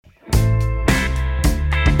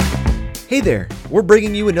Hey there, we're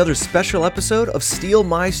bringing you another special episode of Steal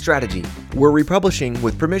My Strategy. We're republishing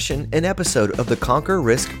with permission an episode of the Conquer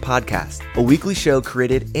Risk podcast, a weekly show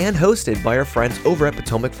created and hosted by our friends over at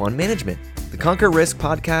Potomac Fund Management. The Conquer Risk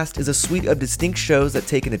podcast is a suite of distinct shows that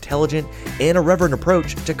take an intelligent and irreverent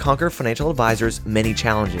approach to conquer financial advisors' many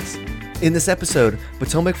challenges. In this episode,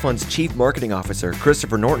 Potomac Fund's Chief Marketing Officer,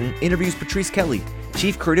 Christopher Norton, interviews Patrice Kelly,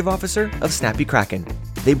 Chief Creative Officer of Snappy Kraken.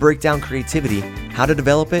 They break down creativity, how to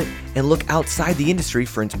develop it, and look outside the industry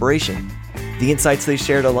for inspiration. The insights they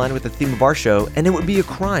shared align with the theme of our show, and it would be a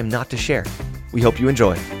crime not to share. We hope you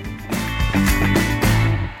enjoy.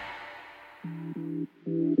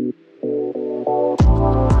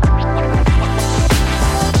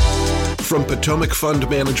 From Potomac Fund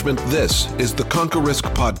Management, this is the Conquer Risk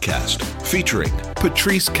podcast, featuring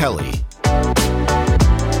Patrice Kelly.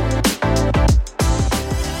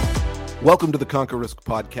 Welcome to the Conquer Risk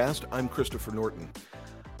podcast. I'm Christopher Norton.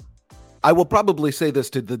 I will probably say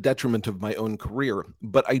this to the detriment of my own career,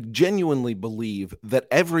 but I genuinely believe that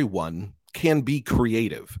everyone can be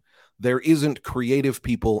creative. There isn't creative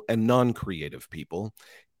people and non-creative people,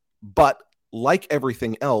 but like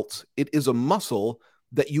everything else, it is a muscle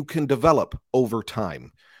that you can develop over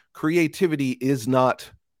time. Creativity is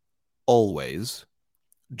not always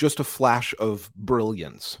just a flash of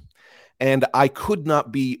brilliance. And I could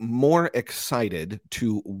not be more excited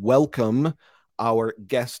to welcome our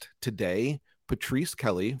guest today, Patrice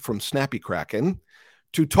Kelly from Snappy Kraken,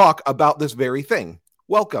 to talk about this very thing.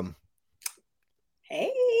 Welcome.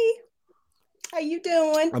 Hey, how you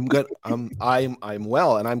doing? I'm good. I'm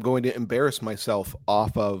well, and I'm going to embarrass myself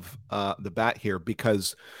off of the bat here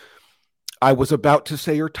because I was about to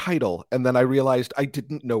say your title, and then I realized I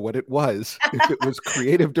didn't know what it was. If it was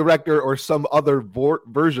creative director or some other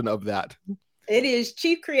version of that. It is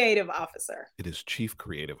Chief Creative Officer. It is Chief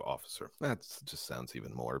Creative Officer. That just sounds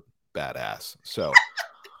even more badass. So,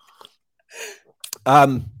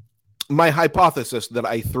 my hypothesis that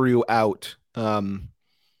I threw out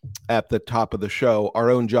at the top of the show, our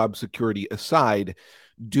own job security aside,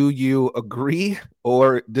 do you agree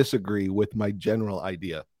or disagree with my general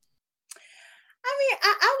idea?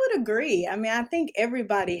 I would agree. I think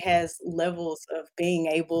everybody has levels of being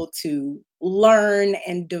able to learn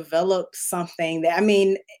and develop something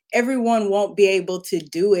that, everyone won't be able to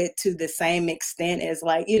do it to the same extent as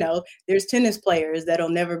there's tennis players that'll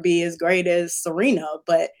never be as great as Serena,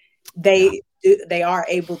 but they are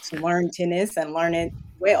able to learn tennis and learn it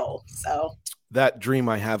well. So that dream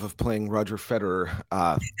I have of playing Roger Federer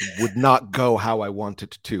would not go how I want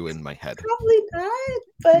it to in my head. Probably not,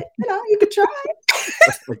 but you could try.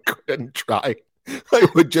 I couldn't try. I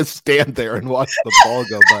would just stand there and watch the ball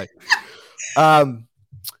go by.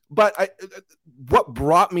 But what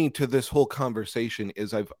brought me to this whole conversation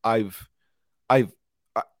is I've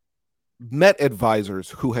met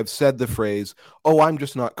advisors who have said the phrase, "Oh, I'm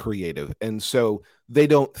just not creative," and so they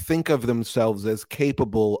don't think of themselves as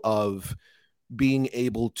capable of being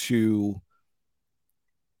able to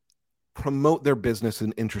promote their business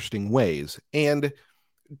in interesting ways. And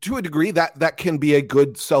to a degree, that can be a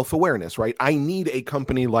good self-awareness, right? I need a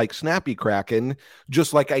company like Snappy Kraken,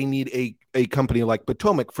 just like I need a company like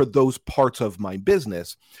Potomac for those parts of my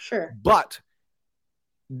business. Sure. But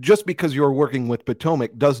just because you're working with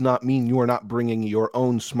Potomac does not mean you are not bringing your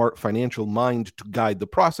own smart financial mind to guide the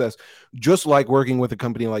process. Just like working with a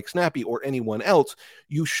company like Snappy or anyone else,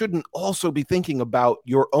 you shouldn't also be thinking about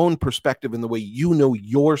your own perspective in the way you know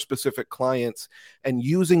your specific clients and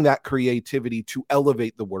using that creativity to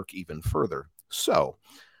elevate the work even further. So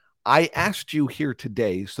I asked you here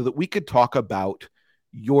today so that we could talk about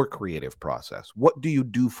your creative process. What do you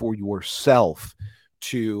do for yourself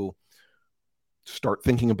to start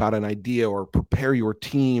thinking about an idea or prepare your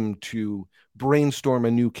team to brainstorm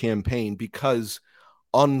a new campaign? Because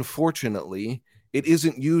unfortunately, it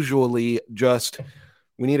isn't usually just,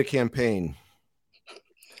 we need a campaign.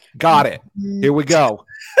 Got it. Here we go.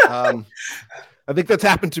 I think that's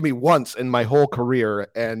happened to me once in my whole career.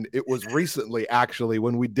 And it was recently, actually,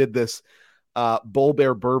 when we did this Bull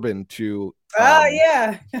Bear Bourbon to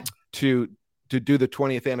do the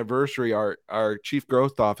 20th anniversary. Our chief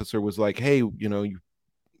growth officer was like, "Hey,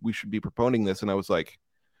 we should be promoting this." And I was like,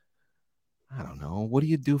 I don't know. What do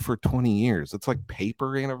you do for 20 years? It's like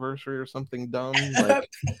paper anniversary or something dumb. I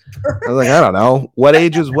was like, I don't know. What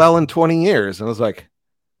age is well in 20 years? And I was like,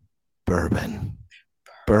 bourbon.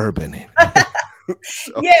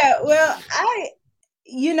 So. Yeah, well,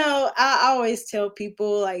 I always tell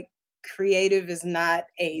people, like, creative is not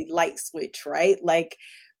a light switch, right? Like,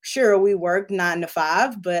 sure, we work 9 to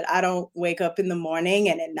 5, but I don't wake up in the morning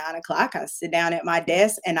and at 9 o'clock I sit down at my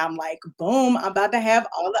desk and I'm like, boom, I'm about to have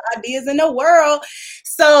all the ideas in the world.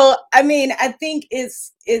 So I mean, I think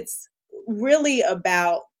it's really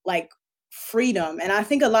about like freedom. And I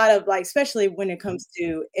think a lot of like, especially when it comes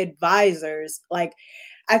to advisors, like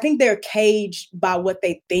I think they're caged by what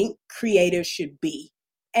they think creatives should be.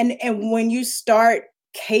 And when you start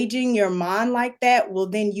caging your mind like that, well,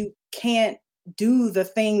 then you can't do the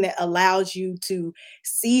thing that allows you to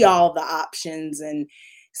see all the options and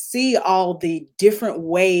see all the different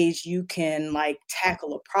ways you can like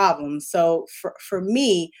tackle a problem. So for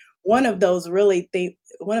me, one of those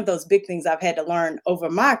big things I've had to learn over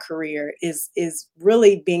my career is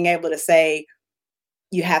really being able to say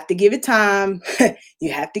you have to give it time,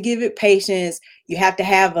 you have to give it patience, you have to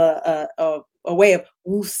have a way of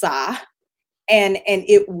woosah, and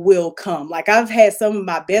it will come. Like I've had some of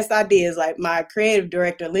my best ideas, like my creative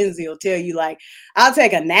director Lindsay will tell you, like, I'll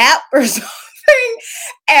take a nap or something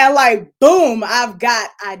and like boom, I've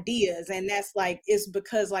got ideas. And that's like it's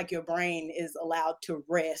because like your brain is allowed to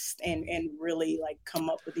rest and really like come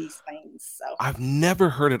up with these things. So I've never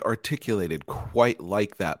heard it articulated quite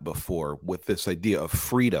like that before with this idea of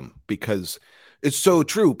freedom, because it's so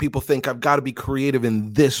true. People think I've got to be creative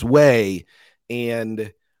in this way.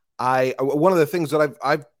 And one of the things that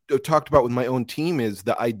I've talked about with my own team is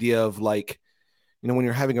the idea of like, when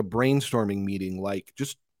you're having a brainstorming meeting, like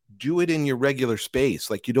just do it in your regular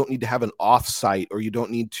space. Like you don't need to have an offsite, or you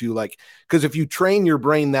don't need to like, because if you train your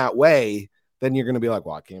brain that way, then you're going to be like,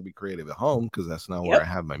 well, I can't be creative at home because that's not where I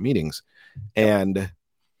have my meetings. And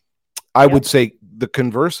I would say the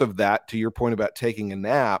converse of that, to your point about taking a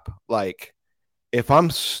nap, like if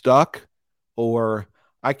I'm stuck or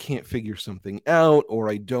I can't figure something out, or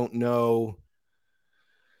I don't know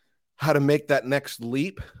how to make that next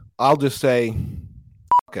leap, I'll just say,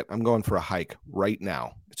 fuck it, I'm going for a hike right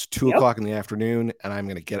now. It's 2:00 in the afternoon and I'm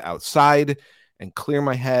going to get outside and clear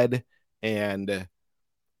my head. And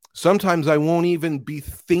sometimes I won't even be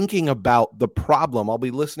thinking about the problem. I'll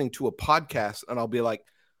be listening to a podcast and I'll be like,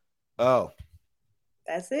 oh,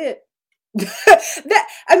 that's it.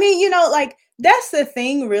 I mean, like that's the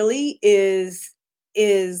thing really is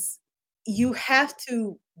you have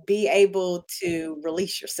to be able to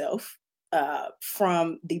release yourself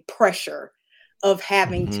from the pressure of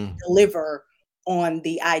having to deliver on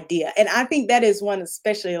the idea. And I think that is one,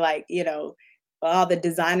 especially like, all the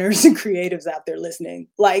designers and creatives out there listening,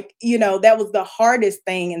 like, that was the hardest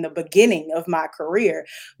thing in the beginning of my career,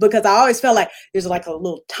 because I always felt like there's like a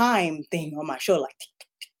little time thing on my shoulder, like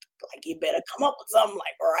you better come up with something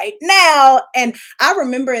like right now. And I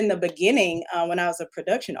remember in the beginning, when I was a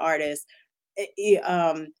production artist,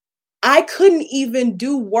 I couldn't even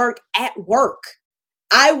do work at work.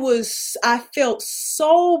 I felt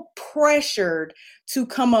so pressured to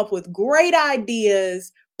come up with great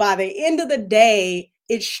ideas. By the end of the day,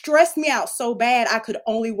 it stressed me out so bad I could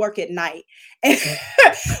only work at night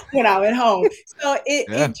when I went home. So it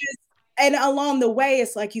just, and along the way,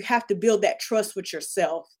 it's like you have to build that trust with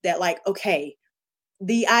yourself that like, okay,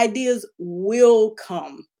 the ideas will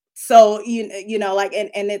come. So like,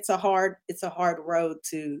 and it's a hard road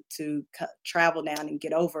to travel down and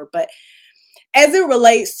get over. But as it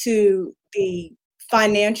relates to the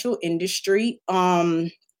financial industry,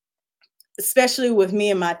 especially with me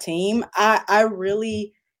and my team, I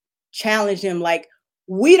really challenge them. Like,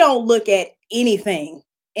 we don't look at anything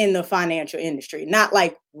in the financial industry, not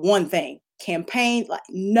like one thing, campaign, like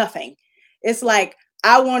nothing. It's like,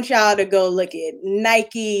 I want y'all to go look at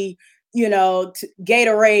Nike,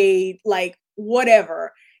 Gatorade, like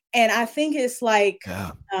whatever. And I think it's like,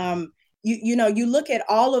 you look at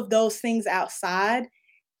all of those things outside,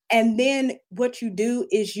 and then what you do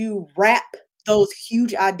is you wrap those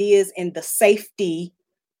huge ideas in the safety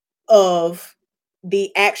of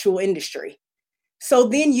the actual industry. So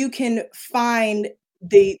then you can find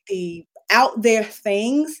the out there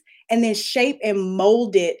things and then shape and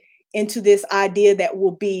mold it into this idea that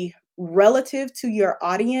will be relative to your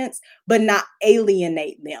audience, but not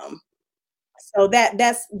alienate them. So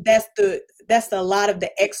that's a lot of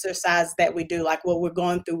the exercise that we do, like what we're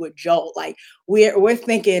going through with Jolt. Like we're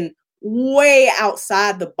thinking way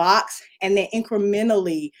outside the box, and then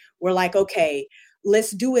incrementally we're like, okay, let's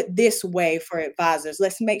do it this way for advisors.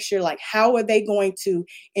 Let's make sure, like, how are they going to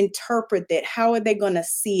interpret that? How are they going to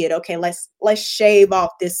see it? Okay, let's shave off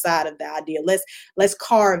this side of the idea. Let's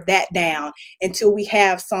carve that down until we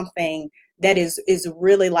have something that is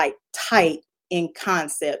really like tight in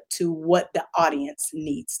concept to what the audience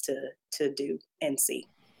needs to do and see.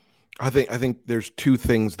 I think there's two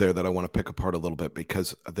things there that I want to pick apart a little bit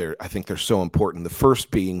because I think they're so important. The first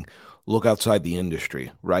being look outside the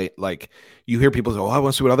industry, right? Like you hear people say, "Oh, I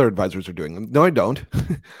want to see what other advisors are doing." No, I don't.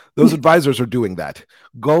 Those advisors are doing that.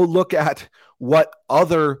 Go look at what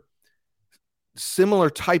other similar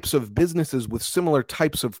types of businesses with similar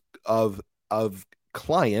types of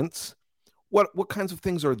clients, what kinds of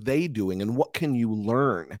things are they doing and what can you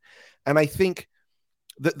learn? And I think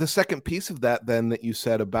the second piece of that then that you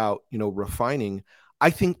said about, refining,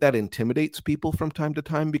 I think that intimidates people from time to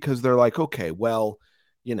time because they're like, okay, well,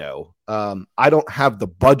 I don't have the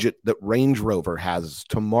budget that Range Rover has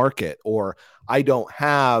to market, or I don't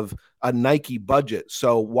have a Nike budget.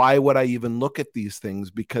 So why would I even look at these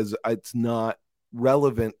things? Because it's not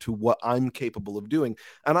relevant to what I'm capable of doing.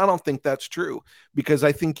 And I don't think that's true, because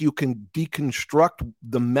I think you can deconstruct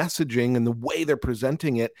the messaging and the way they're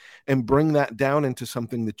presenting it and bring that down into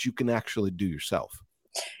something that you can actually do yourself.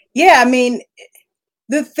 Yeah, I mean,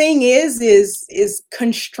 the thing is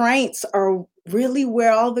constraints are really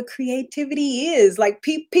where all the creativity is. Like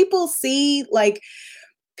people see, like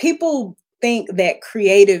people think that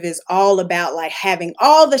creative is all about like having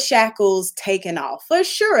all the shackles taken off. For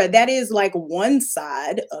sure, that is like one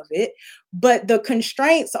side of it, but the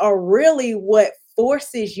constraints are really what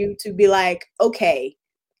forces you to be like, okay,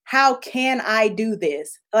 how can I do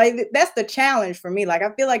this? Like that's the challenge for me. Like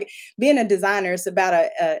I feel like being a designer is about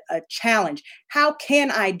a challenge. How can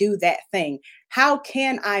I do that thing? How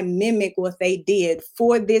can I mimic what they did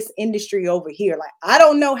for this industry over here? Like I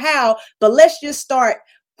don't know how, but let's just start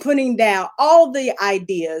putting down all the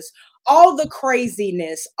ideas, all the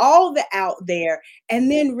craziness, all the out there, and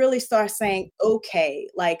then really start saying, okay,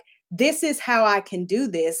 like this is how I can do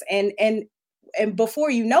this. And before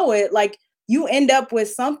you know it, like you end up with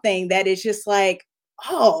something that is just like,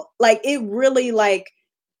 oh, like it really like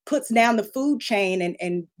puts down the food chain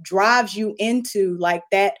and drives you into like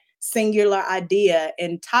that singular idea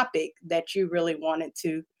and topic that you really wanted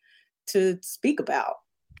to speak about.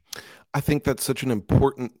 I think that's such an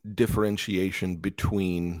important differentiation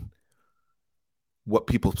between what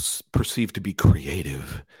people perceive to be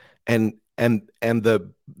creative and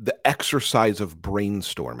the exercise of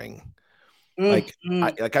brainstorming.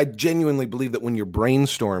 I genuinely believe that when you're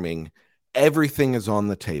brainstorming, everything is on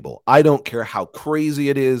the table. I don't care how crazy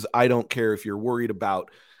it is. I don't care if you're worried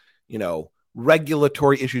about,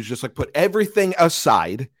 regulatory issues. Just like put everything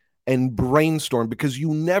aside and brainstorm, because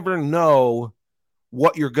you never know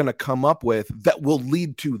what you're going to come up with that will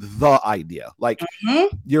lead to the idea. Like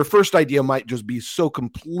your first idea might just be so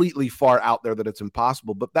completely far out there that it's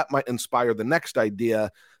impossible, but that might inspire the next idea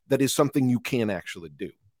that is something you can actually do.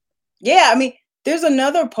 Yeah. I mean, there's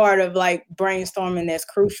another part of like brainstorming that's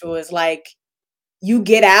crucial is like you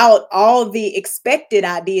get out all the expected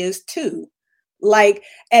ideas too. Like,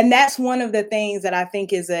 and that's one of the things that I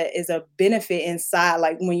think is a benefit inside.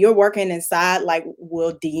 Like when you're working inside, like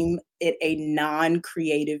we'll deem it a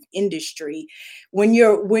non-creative industry. When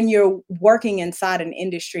you're working inside an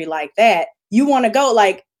industry like that, you want to go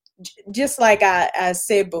like, just like I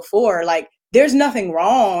said before, like there's nothing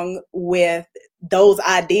wrong with those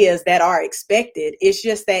ideas that are expected. It's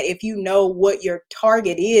just that if you know what your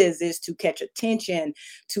target is to catch attention,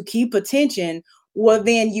 to keep attention, well,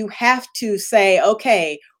 then you have to say,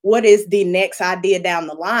 okay, what is the next idea down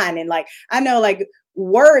the line? And like, I know like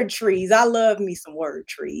word trees, I love me some word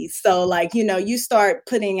trees. So like, you start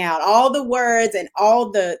putting out all the words and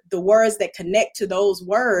all the words that connect to those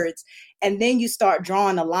words. And then you start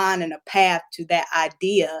drawing a line and a path to that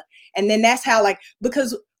idea. And then that's how like,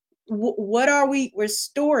 because what are we? We're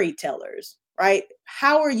storytellers, right?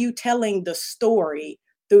 How are you telling the story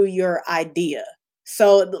through your idea?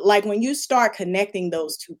 So like when you start connecting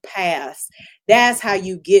those two paths, that's how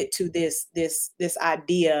you get to this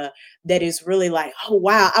idea that is really like, oh,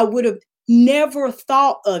 wow, I would have never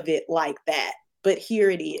thought of it like that. But here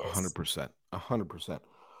it is. 100%.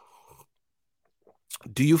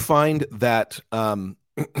 Do you find that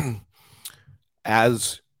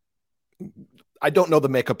as I don't know the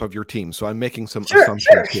makeup of your team, so I'm making some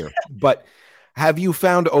assumptions here, but have you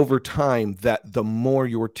found over time that the more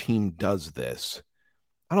your team does this,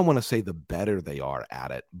 I don't want to say the better they are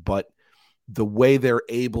at it, but the way they're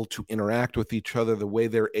able to interact with each other, the way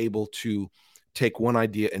they're able to take one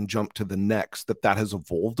idea and jump to the next, that has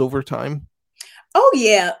evolved over time? Oh,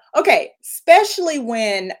 yeah. Okay. Especially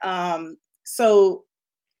when, so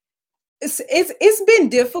it's been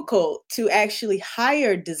difficult to actually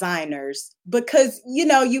hire designers because,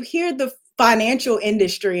 you hear the financial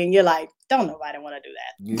industry and you're like, don't nobody want to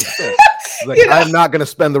do that. Like, I'm not going to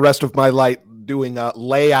spend the rest of my life doing a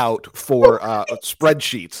layout for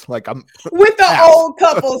spreadsheets. Like I'm with the old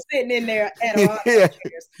couple sitting in there at a yeah.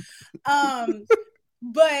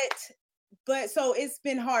 But so it's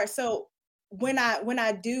been hard. So when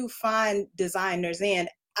I do find designers in,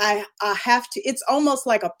 I have to, it's almost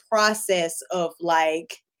like a process of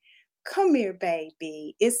like, come here,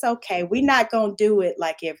 baby. It's okay. We're not going to do it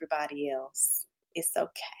like everybody else. It's okay.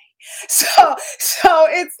 So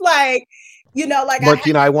it's like, you know, like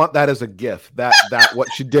Martina, I want that as a gift. That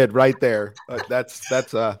what she did right there.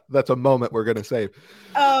 That's a moment we're gonna save.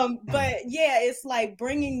 But yeah, it's like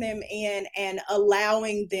bringing them in and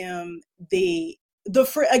allowing them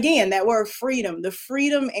again, that word freedom, the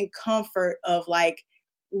freedom and comfort of like,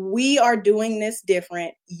 we are doing this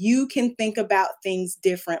different. You can think about things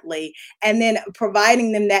differently. And then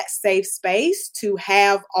providing them that safe space to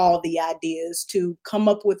have all the ideas, to come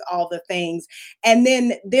up with all the things. And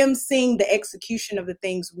then them seeing the execution of the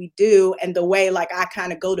things we do and the way like I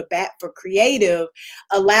kind of go to bat for creative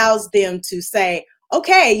allows them to say,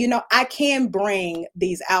 okay, you know, I can bring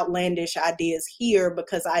these outlandish ideas here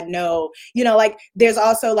because I know, you know, like there's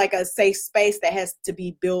also like a safe space that has to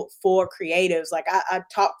be built for creatives. Like I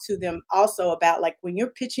talk to them also about like when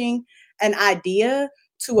you're pitching an idea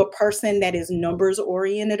to a person that is numbers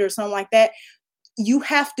oriented or something like that, you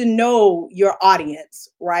have to know your audience,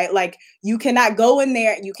 right? Like you cannot go in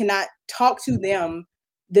there, you cannot talk to them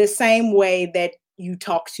the same way that you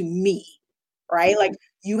talk to me, right? Like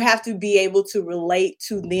you have to be able to relate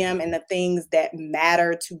to them and the things that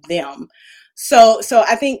matter to them. So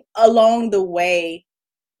I think along the way,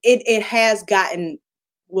 it has gotten,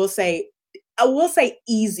 I will say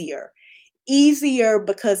easier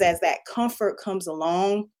because as that comfort comes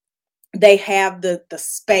along, they have the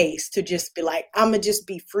space to just be like, I'm gonna just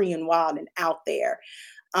be free and wild and out there,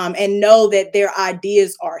 and know that their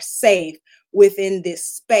ideas are safe within this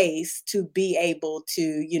space to be able to,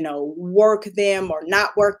 you know, work them or not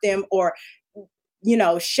work them, or, you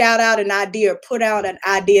know, shout out an idea or put out an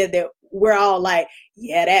idea that we're all like,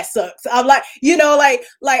 yeah, that sucks. I'm like, you know, like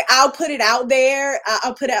I'll put it out there.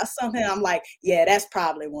 I'll put out something. I'm like, yeah, that's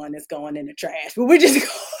probably one that's going in the trash, but we're just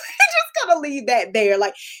gonna leave that there.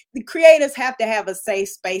 Like the creators have to have a safe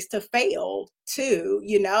space to fail too,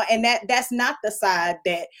 you know, and that's not the side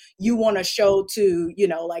that you want to show to, you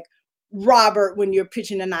know, like Robert when you're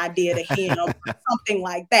pitching an idea to him or something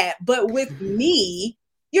like that. But with me,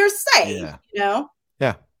 you're safe, you know?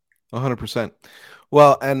 Yeah, 100%.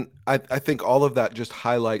 Well, and I think all of that just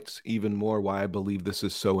highlights even more why I believe this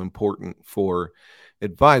is so important for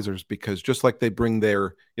advisors, because just like they bring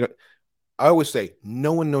their, you know, I always say,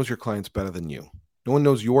 no one knows your clients better than you. No one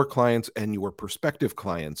knows your clients and your prospective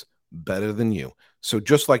clients better than you. So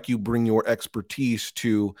just like you bring your expertise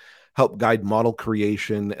to help guide model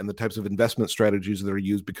creation and the types of investment strategies that are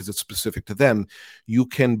used because it's specific to them, you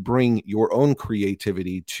can bring your own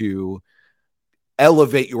creativity to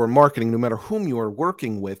elevate your marketing no matter whom you are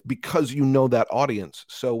working with, because you know that audience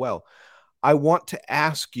so well. I want to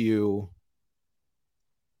ask you,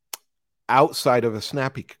 outside of a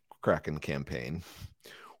Snappy Kraken campaign,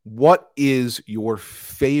 what is your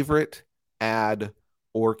favorite ad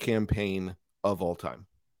or campaign of all time?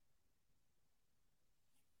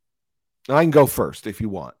 I can go first if you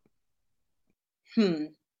want.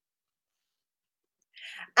 I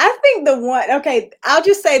think the one, okay, I'll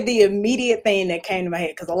just say the immediate thing that came to my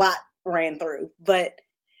head because a lot ran through, but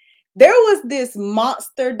there was this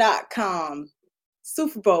Monster.com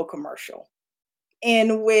Super Bowl commercial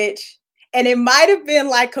in which, and it might have been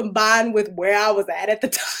like combined with where I was at the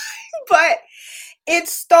time, but it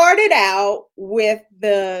started out with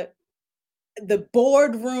the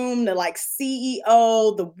boardroom, the like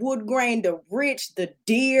CEO, the wood grain, the rich, the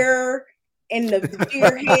deer in the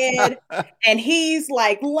deer head, and he's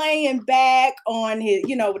like laying back on his,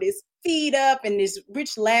 you know, with his feet up in this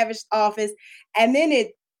rich, lavish office, and then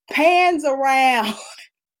it pans around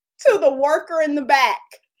to the worker in the back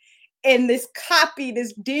in this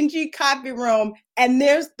dingy copy room, and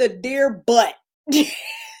there's the deer butt. And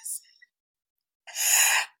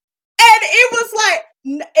it was like,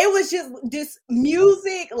 it was just this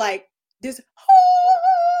music, like this,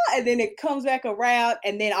 and then it comes back around,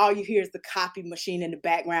 and then all you hear is the copy machine in the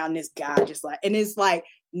background. And this guy just like, and it's like,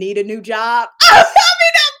 need a new job. I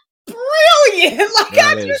mean, that's brilliant. Like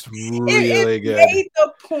that is really it good. Made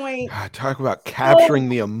the point. Talk about capturing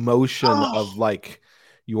the emotion of like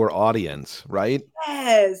your audience, right?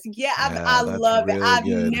 Yes, yeah, I love it. I've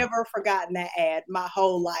never forgotten that ad my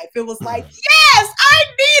whole life. It was like, yes, I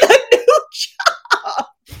need a new job.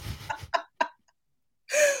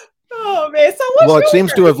 Oh man, so what's it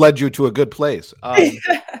seems to have led you to a good place.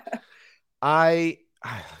 I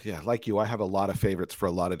Yeah, like you, I have a lot of favorites for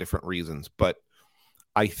a lot of different reasons, but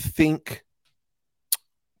I think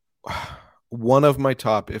one of my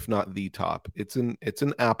top, if not the top, it's an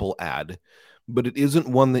Apple ad, but it isn't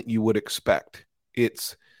one that you would expect.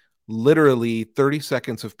 It's literally 30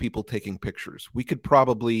 seconds of people taking pictures. We could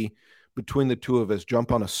probably, between the two of us,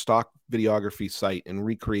 jump on a stock videography site and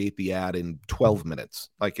recreate the ad in 12 minutes.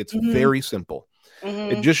 Like, it's very simple.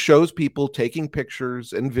 It just shows people taking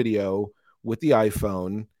pictures and video with the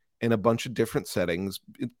iPhone in a bunch of different settings.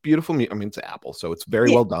 It's beautiful. I mean, it's Apple, so it's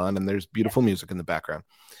very well done, and there's beautiful music in the background.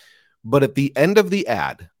 But at the end of the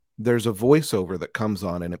ad, there's a voiceover that comes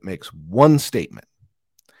on, and it makes one statement.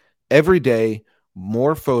 Every day,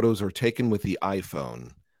 more photos are taken with the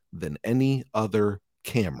iPhone than any other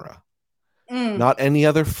camera. Not any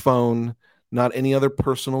other phone, not any other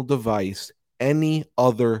personal device, any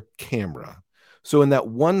other camera. So in that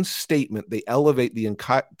one statement, they elevate the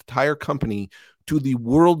entire company to the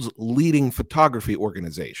world's leading photography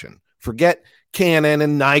organization. Forget Canon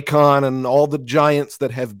and Nikon and all the giants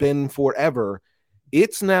that have been forever.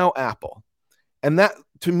 It's now Apple. And that,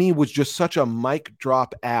 to me, was just such a mic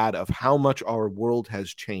drop ad of how much our world has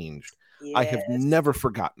changed. Yes. I have never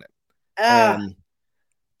forgotten it. And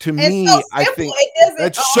to me, so I think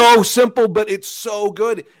that's so simple, but it's so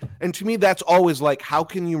good. And to me, that's always like, how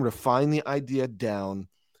can you refine the idea down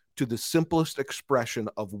to the simplest expression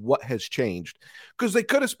of what has changed? Because they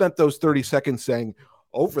could have spent those 30 seconds saying,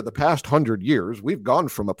 over the past 100 years, we've gone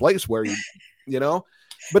from a place where you know,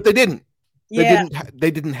 but they didn't.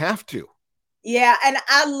 They didn't have to. Yeah. And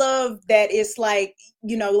I love that it's like,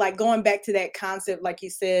 you know, like going back to that concept, like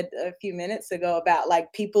you said a few minutes ago about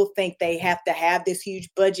like people think they have to have this huge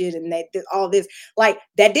budget and that all this, like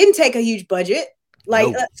that didn't take a huge budget.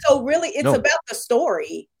 Like, so really it's about the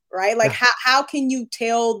story, right? Like how can you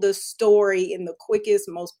tell the story in the quickest,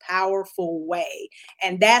 most powerful way?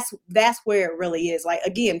 And that's where it really is. Like,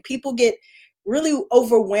 again, people get really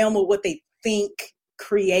overwhelmed with what they think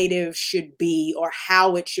creative should be or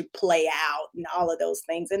how it should play out and all of those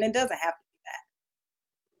things, and it doesn't have to be that.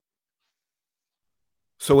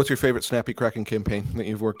 So what's your favorite Snappy Kraken campaign that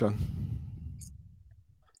you've worked on?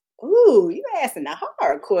 Ooh, you asking the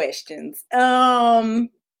hard questions. I'm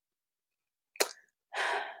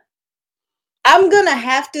gonna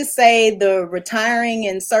have to say the retiring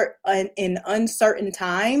in uncertain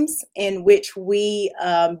times, in which we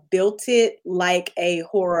built it like a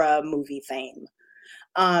horror movie theme.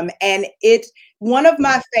 And it's one of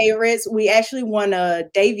my favorites. We actually won a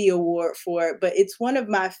Davy Award for it, but it's one of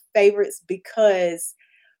my favorites because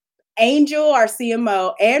Angel, our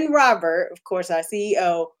CMO, and Robert, of course, our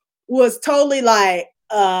CEO, was totally like,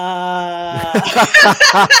 like,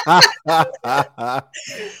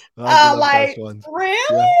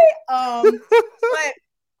 really? Yeah.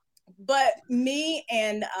 But me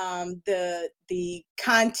and the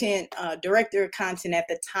content director of content at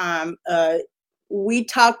the time, we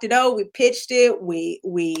talked it out. We pitched it. We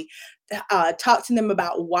talked to them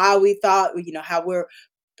about why we thought, you know, how we're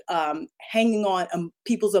hanging on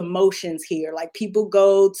people's emotions here. Like, people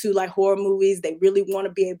go to like horror movies, they really want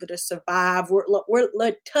to be able to survive.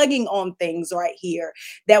 We're tugging on things right here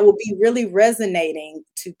that will be really resonating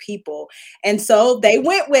to people. And so they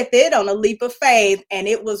went with it on a leap of faith, and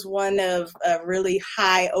it was one of a really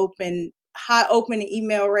high open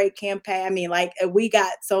email rate campaign. I mean, like, we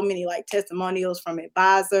got so many like testimonials from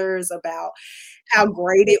advisors about how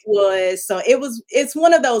great it was. So it's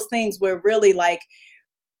one of those things where really, like,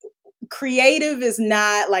 creative is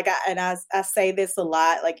not like, I say this a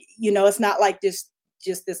lot, like, you know, it's not like just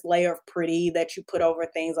this layer of pretty that you put over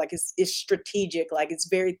things. Like, it's strategic, like it's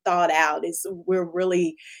very thought out. We're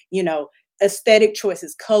really, you know, aesthetic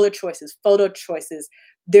choices, color choices, photo choices,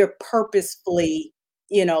 they're purposefully,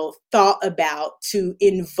 you know, thought about to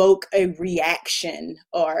invoke a reaction,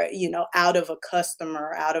 or, you know, out of a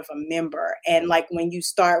customer, out of a member. And like, when you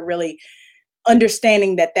start really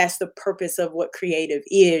understanding that that's the purpose of what creative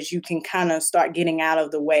is, you can kind of start getting out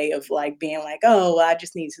of the way of like being like, oh, well, I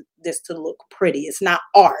just need this to look pretty. It's not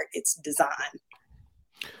art, it's design.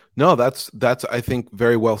 No, that's I think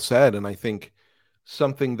very well said. And I think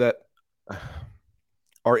something that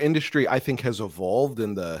our industry, I think, has evolved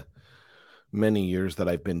in the many years that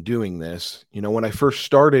I've been doing this. You know, when I first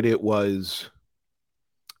started, it was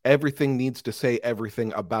everything needs to say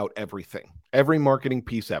everything about everything, every marketing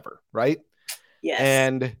piece ever, right? Yes.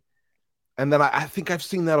 And then I think I've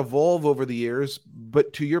seen that evolve over the years.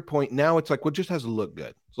 But to your point, now it's like, well, it just has to look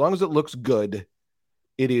good. As long as it looks good,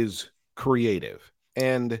 it is creative.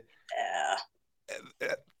 And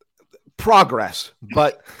progress,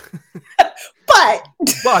 but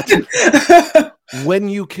when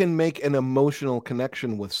you can make an emotional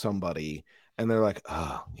connection with somebody and they're like,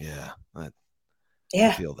 oh yeah, I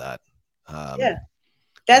feel that.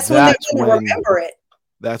 That's when they're going to remember it.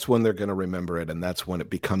 That's when they're going to remember it. And that's when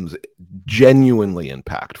it becomes genuinely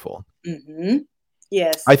impactful. Mm-hmm.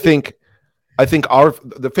 Yes. I think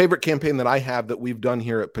the favorite campaign that I have that we've done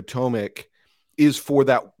here at Potomac is for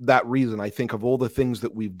that reason. I think of all the things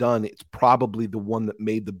that we've done, it's probably the one that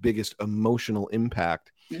made the biggest emotional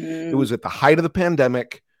impact. It was at the height of the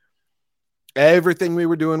pandemic. Everything we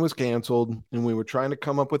were doing was canceled, and we were trying to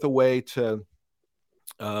come up with a way to,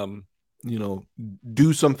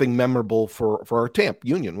 do something memorable for our TAMP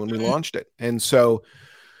union when we launched it. And so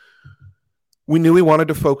we knew we wanted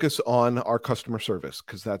to focus on our customer service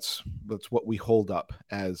because that's what we hold up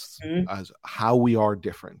as how we are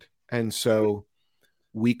different. And so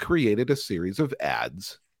we created a series of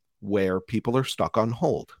ads where people are stuck on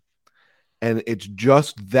hold. And it's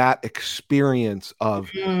just that experience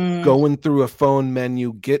of going through a phone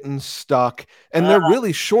menu, getting stuck. And they're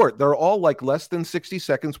really short. They're all like less than 60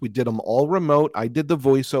 seconds. We did them all remote. I did the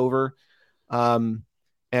voiceover. And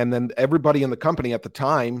then everybody in the company at the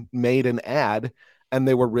time made an ad, and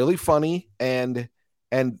they were really funny. And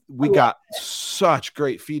we got such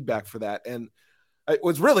great feedback for that. And it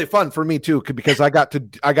was really fun for me too, because I got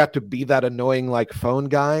to be that annoying like phone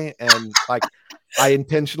guy, and like I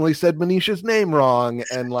intentionally said Manisha's name wrong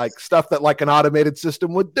and like stuff that like an automated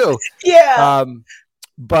system would do. Yeah.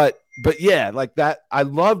 But yeah, like that. I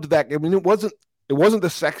loved that. I mean, it wasn't the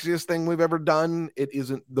sexiest thing we've ever done. It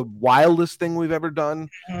isn't the wildest thing we've ever done.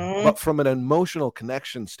 But from an emotional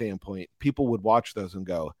connection standpoint, people would watch those and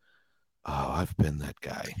go, "Oh, I've been that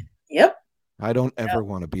guy." Yep. I don't ever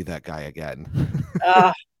want to be that guy again.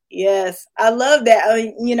 Yes. I love that.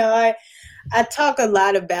 I mean, I talk a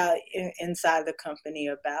lot about inside the company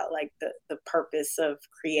about like the purpose of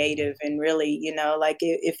creative, and really, like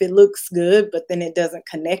if it looks good, but then it doesn't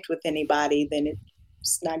connect with anybody, then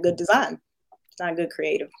it's not good design. It's not good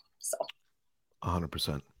creative. So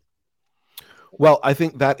 100%. Well, I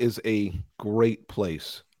think that is a great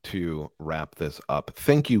place to wrap this up.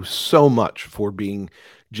 Thank you so much for being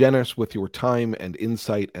generous with your time and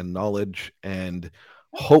insight and knowledge, and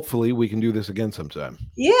hopefully we can do this again sometime.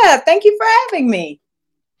 Yeah, thank you for having me.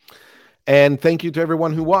 And thank you to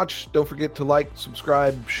everyone who watched. Don't forget to like,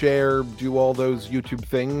 subscribe, share, do all those YouTube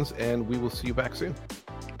things, and we will see you back soon.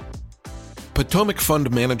 Potomac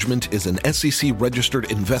Fund Management is an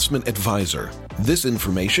SEC-registered investment advisor. This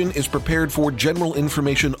information is prepared for general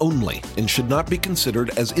information only and should not be considered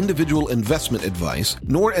as individual investment advice,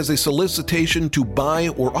 nor as a solicitation to buy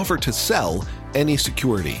or offer to sell any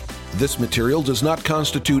security. This material does not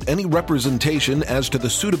constitute any representation as to the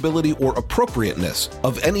suitability or appropriateness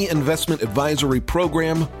of any investment advisory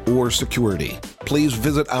program or security. Please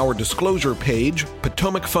visit our disclosure page,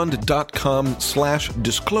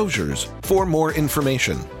 potomacfund.com/disclosures, for more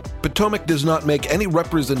information. Potomac does not make any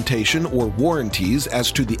representation or warranties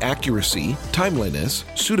as to the accuracy, timeliness,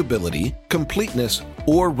 suitability, completeness,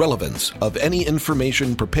 or relevance of any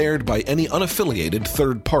information prepared by any unaffiliated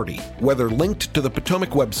third party, whether linked to the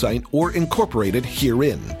Potomac website or incorporated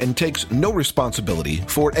herein, and takes no responsibility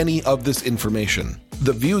for any of this information.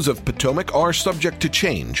 The views of Potomac are subject to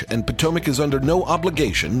change, and Potomac is under no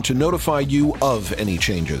obligation to notify you of any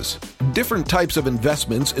changes. Different types of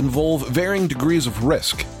investments involve varying degrees of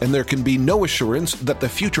risk, and there can be no assurance that the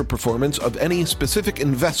future performance of any specific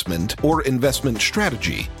investment or investment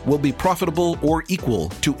strategy will be profitable or equal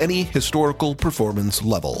to any historical performance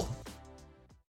level.